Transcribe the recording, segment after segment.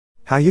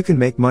How you can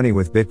make money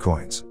with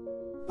Bitcoins.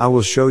 I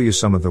will show you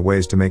some of the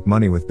ways to make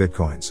money with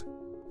Bitcoins.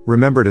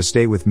 Remember to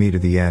stay with me to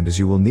the end, as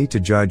you will need to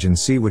judge and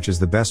see which is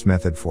the best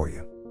method for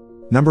you.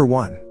 Number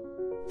 1.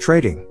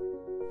 Trading.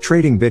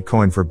 Trading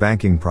Bitcoin for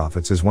banking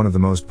profits is one of the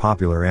most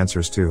popular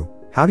answers to,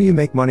 how do you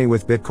make money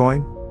with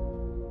Bitcoin?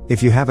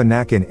 If you have a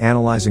knack in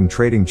analyzing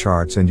trading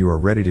charts and you are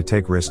ready to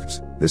take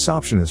risks, this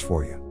option is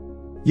for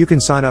you. You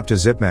can sign up to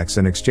ZipMex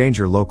and exchange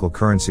your local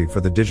currency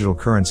for the digital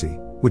currency,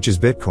 which is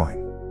Bitcoin.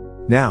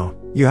 Now,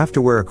 you have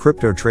to wear a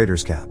crypto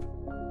trader's cap.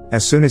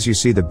 As soon as you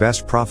see the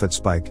best profit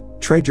spike,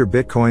 trade your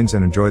Bitcoins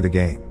and enjoy the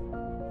game.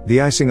 The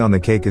icing on the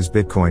cake is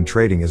Bitcoin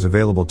trading is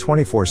available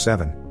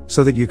 24/7,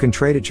 so that you can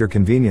trade at your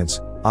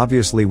convenience,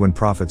 obviously when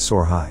profits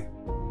soar high.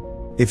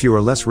 If you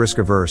are less risk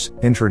averse,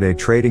 intraday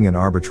trading and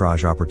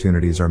arbitrage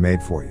opportunities are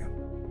made for you.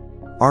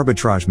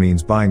 Arbitrage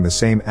means buying the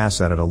same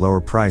asset at a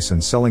lower price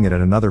and selling it at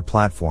another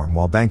platform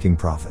while banking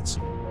profits.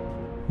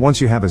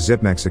 Once you have a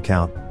ZipMex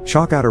account,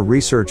 chalk out a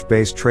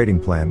research-based trading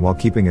plan while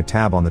keeping a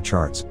tab on the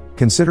charts.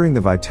 Considering the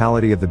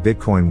vitality of the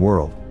Bitcoin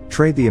world,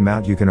 trade the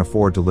amount you can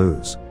afford to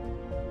lose.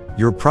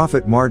 Your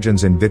profit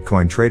margins in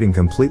Bitcoin trading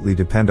completely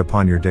depend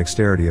upon your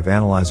dexterity of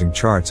analyzing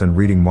charts and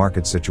reading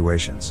market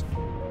situations.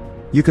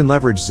 You can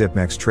leverage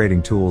ZipMex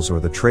trading tools or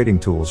the trading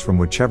tools from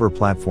whichever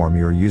platform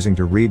you are using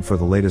to read for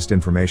the latest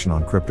information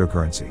on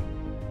cryptocurrency.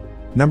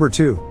 Number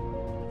 2.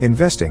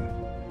 Investing.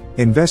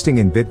 Investing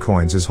in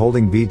Bitcoins is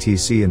holding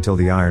BTC until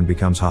the iron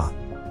becomes hot.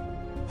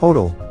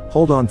 HODL,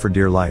 hold on for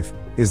dear life,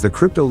 is the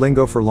crypto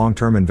lingo for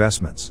long-term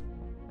investments.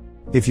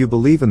 If you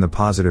believe in the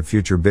positive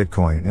future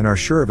Bitcoin and are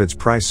sure of its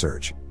price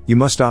surge, you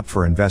must opt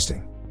for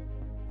investing.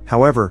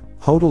 However,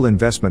 HODL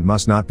investment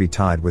must not be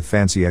tied with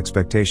fancy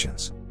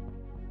expectations.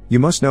 You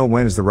must know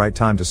when is the right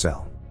time to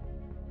sell.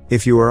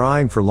 If you are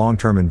eyeing for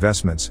long-term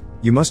investments,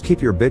 you must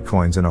keep your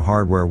Bitcoins in a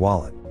hardware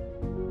wallet.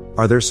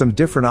 Are there some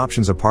different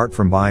options apart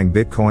from buying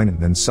Bitcoin and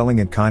then selling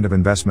it kind of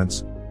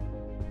investments?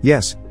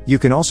 Yes, you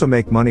can also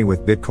make money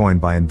with Bitcoin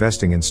by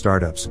investing in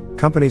startups,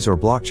 companies or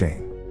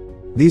blockchain.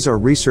 These are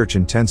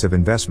research-intensive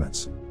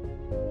investments.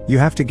 You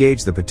have to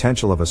gauge the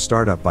potential of a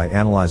startup by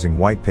analyzing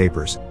white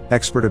papers,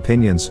 expert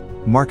opinions,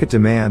 market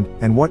demand,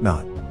 and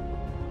whatnot.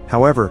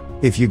 However,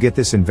 if you get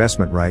this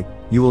investment right,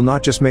 you will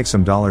not just make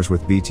some dollars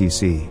with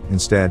BTC,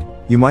 instead,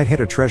 you might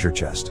hit a treasure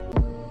chest.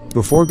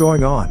 Before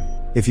going on,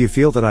 if you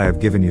feel that I have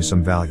given you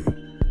some value,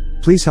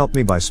 please help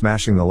me by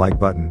smashing the like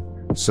button,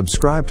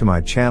 subscribe to my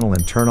channel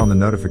and turn on the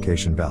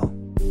notification bell,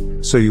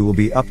 so you will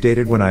be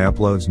updated when I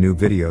upload new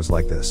videos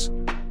like this.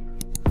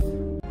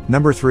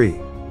 Number 3.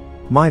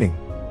 Mining.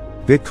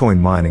 Bitcoin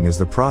mining is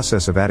the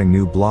process of adding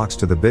new blocks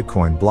to the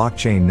Bitcoin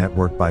blockchain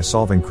network by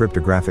solving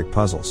cryptographic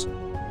puzzles.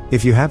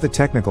 If you have the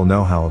technical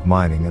know-how of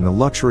mining and the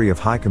luxury of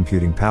high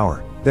computing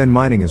power, then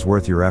mining is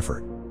worth your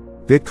effort.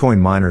 Bitcoin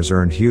miners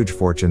earned huge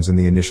fortunes in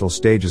the initial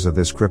stages of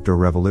this crypto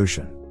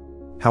revolution.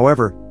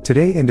 However,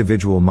 today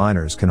individual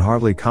miners can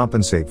hardly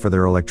compensate for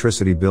their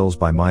electricity bills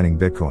by mining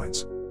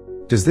Bitcoins.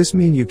 Does this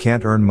mean you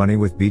can't earn money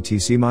with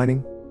BTC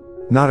mining?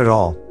 Not at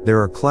all.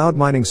 There are cloud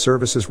mining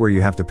services where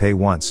you have to pay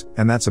once,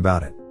 and that's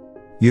about it.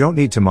 You don't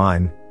need to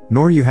mine,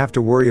 nor you have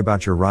to worry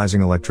about your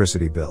rising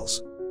electricity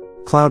bills.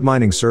 Cloud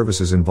mining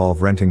services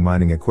involve renting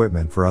mining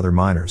equipment for other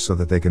miners so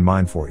that they can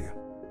mine for you.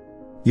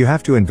 You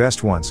have to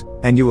invest once,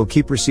 and you will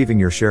keep receiving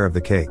your share of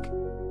the cake.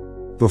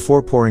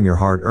 Before pouring your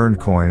hard-earned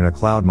coin in a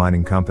cloud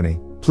mining company,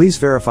 please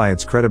verify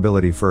its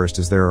credibility first,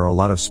 as there are a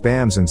lot of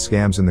spams and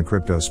scams in the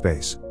crypto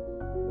space.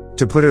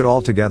 To put it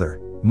all together,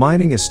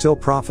 mining is still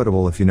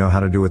profitable if you know how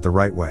to do it the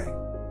right way.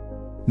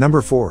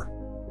 Number 4.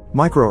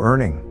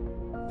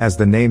 Micro-earning. As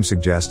the name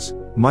suggests,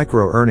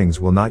 micro-earnings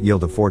will not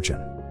yield a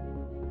fortune.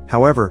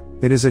 However,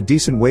 it is a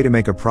decent way to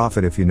make a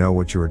profit if you know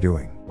what you are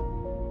doing.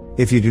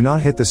 If you do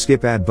not hit the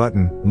skip ad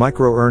button,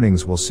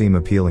 micro-earnings will seem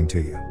appealing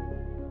to you.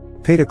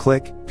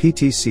 Pay-to-click,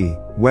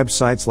 PTC,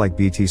 websites like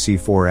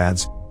BTC4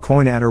 ads,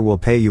 CoinAdder will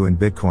pay you in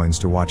Bitcoins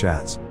to watch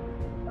ads.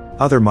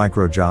 Other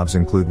micro-jobs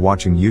include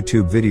watching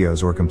YouTube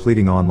videos or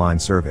completing online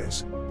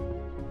surveys.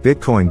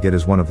 BitcoinGet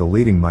is one of the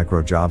leading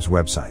micro-jobs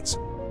websites.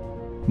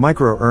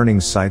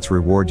 Micro-earnings sites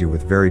reward you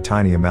with very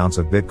tiny amounts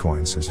of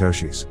Bitcoin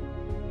satoshis.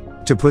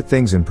 To put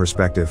things in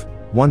perspective,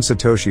 1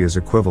 satoshi is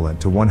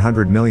equivalent to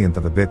 100 millionth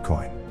of a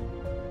Bitcoin.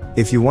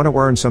 If you want to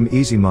earn some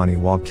easy money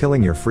while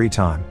killing your free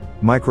time,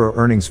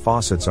 micro-earnings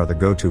faucets are the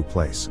go-to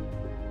place.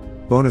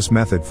 Bonus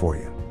method for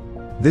you.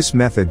 This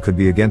method could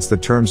be against the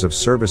terms of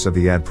service of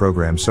the ad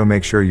program, so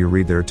make sure you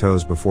read their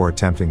toes before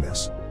attempting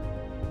this.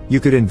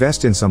 You could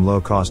invest in some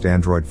low-cost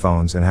Android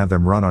phones and have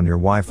them run on your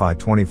Wi-Fi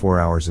 24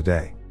 hours a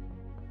day.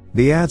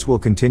 The ads will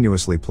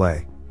continuously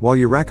play while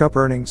you rack up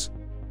earnings.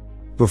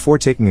 Before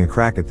taking a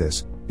crack at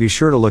this, be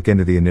sure to look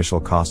into the initial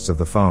costs of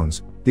the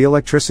phones, the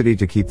electricity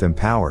to keep them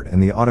powered,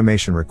 and the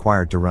automation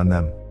required to run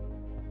them.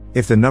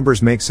 If the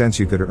numbers make sense,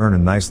 you could earn a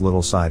nice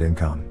little side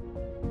income.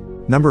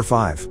 Number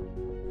 5.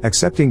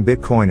 Accepting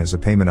Bitcoin as a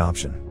payment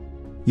option.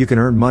 You can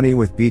earn money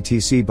with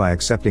BTC by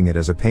accepting it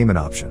as a payment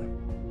option.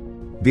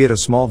 Be it a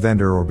small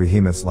vendor or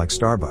behemoths like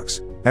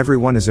Starbucks,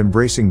 everyone is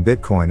embracing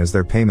Bitcoin as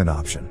their payment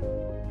option.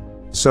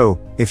 So,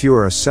 if you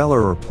are a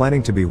seller or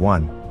planning to be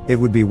one, it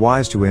would be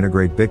wise to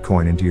integrate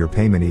Bitcoin into your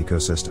payment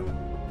ecosystem.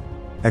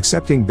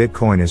 Accepting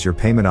Bitcoin as your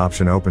payment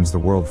option opens the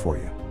world for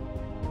you.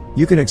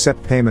 You can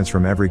accept payments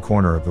from every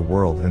corner of the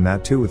world, and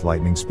that too with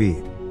lightning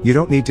speed. You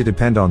don't need to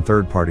depend on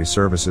third-party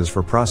services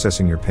for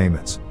processing your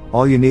payments.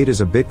 All you need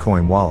is a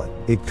Bitcoin wallet.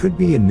 It could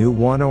be a new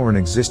one or an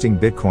existing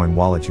Bitcoin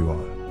wallet you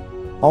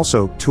own.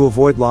 Also, to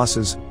avoid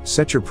losses,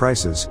 set your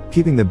prices,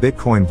 keeping the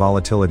Bitcoin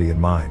volatility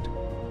in mind.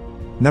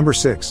 Number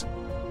 6.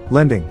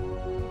 Lending.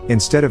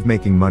 Instead of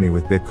making money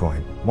with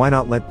Bitcoin, why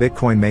not let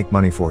Bitcoin make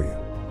money for you?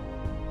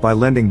 By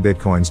lending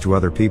Bitcoins to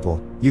other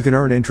people, you can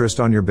earn interest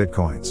on your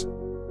Bitcoins.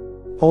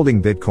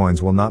 Holding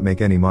Bitcoins will not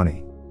make any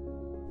money.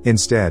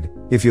 Instead,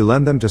 if you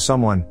lend them to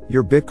someone,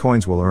 your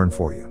Bitcoins will earn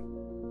for you.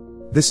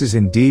 This is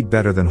indeed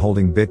better than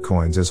holding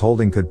Bitcoins, as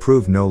holding could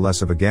prove no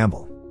less of a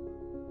gamble.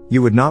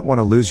 You would not want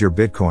to lose your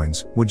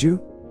Bitcoins, would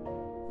you?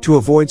 To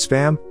avoid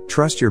spam,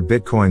 trust your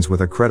Bitcoins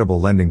with a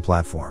credible lending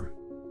platform.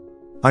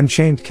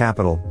 Unchained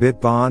Capital,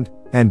 Bitbond,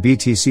 and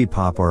BTC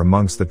Pop are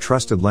amongst the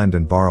trusted lend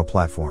and borrow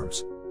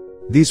platforms.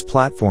 These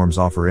platforms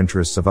offer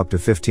interests of up to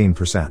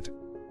 15%.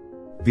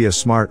 Be a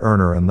smart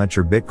earner and let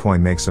your Bitcoin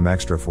make some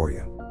extra for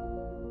you.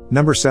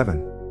 Number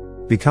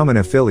 7. Become an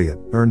affiliate,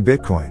 earn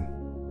Bitcoin.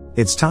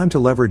 It's time to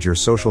leverage your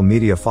social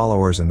media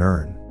followers and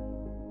earn.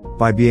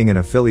 By being an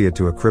affiliate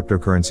to a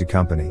cryptocurrency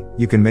company,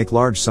 you can make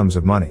large sums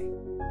of money.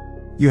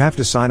 You have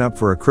to sign up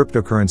for a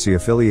cryptocurrency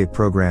affiliate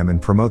program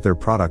and promote their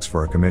products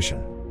for a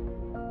commission.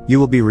 You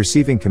will be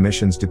receiving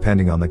commissions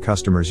depending on the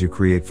customers you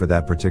create for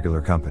that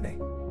particular company.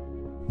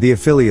 The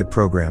affiliate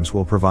programs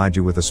will provide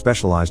you with a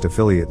specialized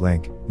affiliate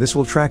link. This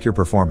will track your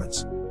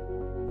performance.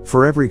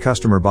 For every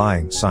customer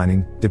buying,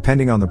 signing,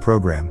 depending on the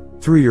program,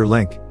 through your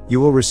link, you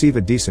will receive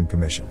a decent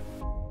commission.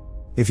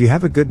 If you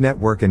have a good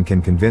network and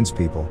can convince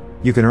people,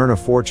 you can earn a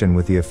fortune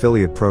with the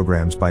affiliate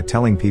programs by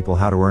telling people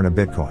how to earn a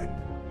Bitcoin.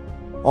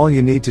 All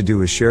you need to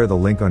do is share the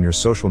link on your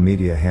social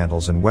media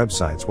handles and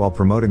websites while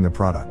promoting the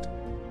product.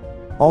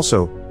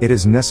 Also, it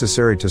is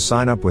necessary to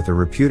sign up with a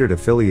reputed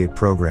affiliate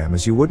program,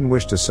 as you wouldn't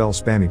wish to sell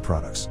spammy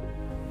products.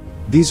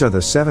 These are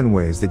the 7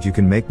 ways that you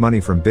can make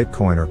money from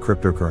Bitcoin or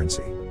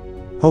cryptocurrency.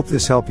 Hope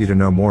this helped you to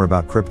know more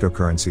about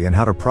cryptocurrency and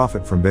how to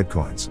profit from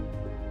Bitcoins.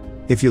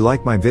 If you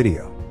like my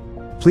video,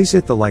 please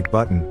hit the like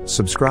button,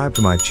 subscribe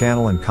to my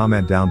channel and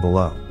comment down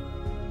below.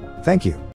 Thank you.